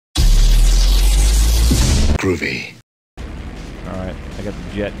Groovy. Alright, I got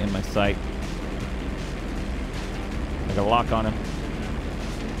the jet in my sight. I got a lock on him.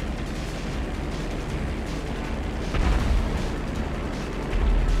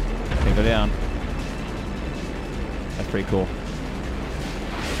 Can't go down. That's pretty cool.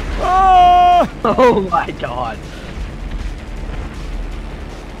 Oh! Oh my god.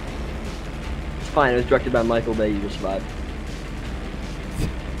 It's fine, it was directed by Michael Bay, you just survived.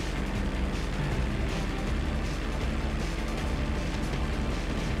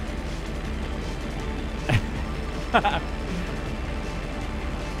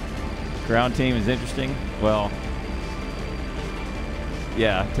 Ground team is interesting. Well,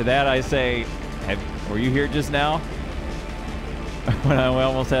 yeah, to that I say, were you here just now? When I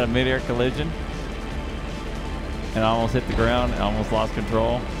almost had a mid-air collision and I almost hit the ground and almost lost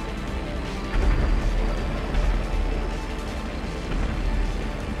control.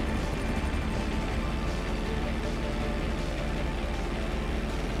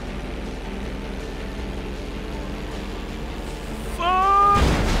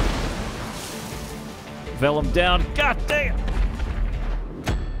 Fell him down. God damn!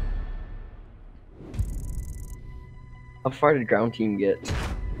 How far did ground team get?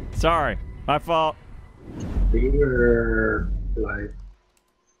 Sorry, my fault. We were like,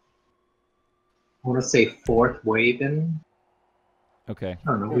 I want to say fourth wave in. Okay. I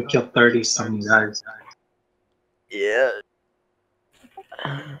don't know. We killed 30-something guys. Yeah.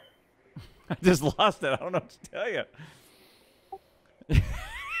 I just lost it. I don't know what to tell you.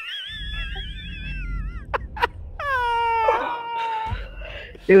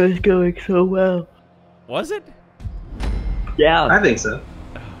 It was going so well. Was it? Yeah. I think so.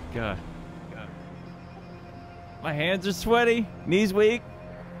 Oh, God. My hands are sweaty. Knees weak.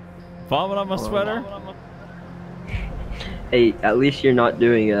 Vomit on my sweater. Hey, at least you're not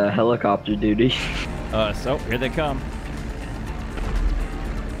doing helicopter duty. So, here they come.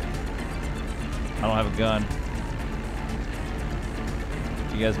 I don't have a gun.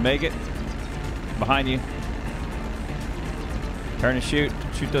 You guys make it? Behind you. Turn and shoot.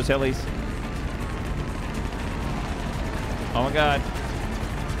 Shoot those helis. Oh my God.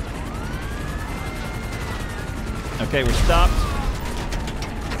 Okay, we're stopped.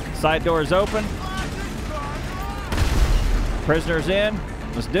 Side door is open. Prisoners in.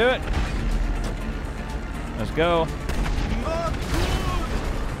 Let's do it. Let's go.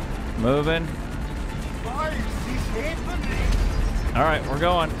 Moving. All right, we're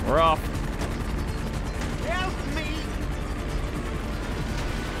going. We're off. Help me!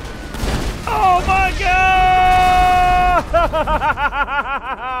 Oh my God!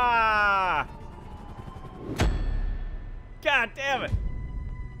 God damn it!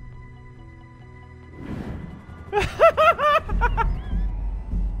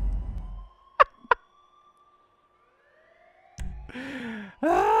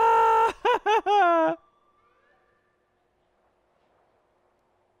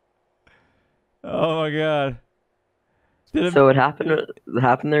 Oh my God. So what happened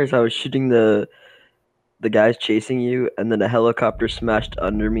there is I was shooting the guys chasing you, and then a helicopter smashed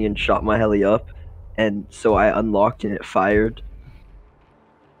under me and shot my heli up, and so I unlocked and it fired,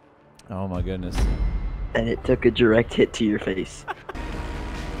 Oh my goodness. and it took a direct hit to your face.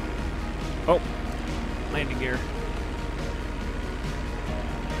 Oh, landing gear.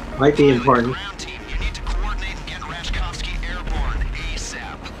 Might be important. Ground team, you need to coordinate and get Rashkovsky airborne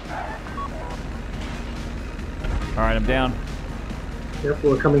ASAP. All right, I'm down. Yep,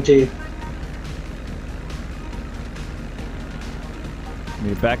 we're coming to you.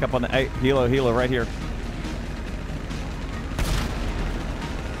 Need to back up on the helo right here.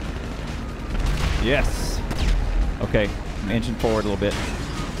 Yes. Okay, I'm inching forward a little bit.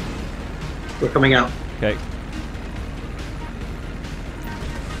 We're coming out. Okay.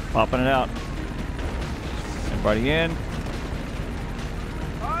 Popping it out. Everybody in.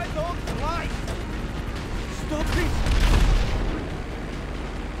 I don't like. Stop it.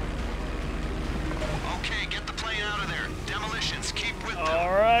 Okay, get the plane out of there. Demolitions, keep with them. All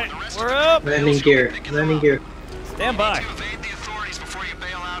right, When the rest we're of the up. Landing gear. Landing gear. Stand by. You evade the authorities before you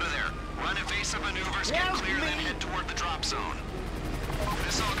bail out of there. Run evasive maneuvers, get clear, then head toward the drop zone. If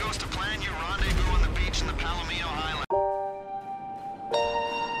this all goes to plan, you rendezvous on the beach in the Palomino Highlands.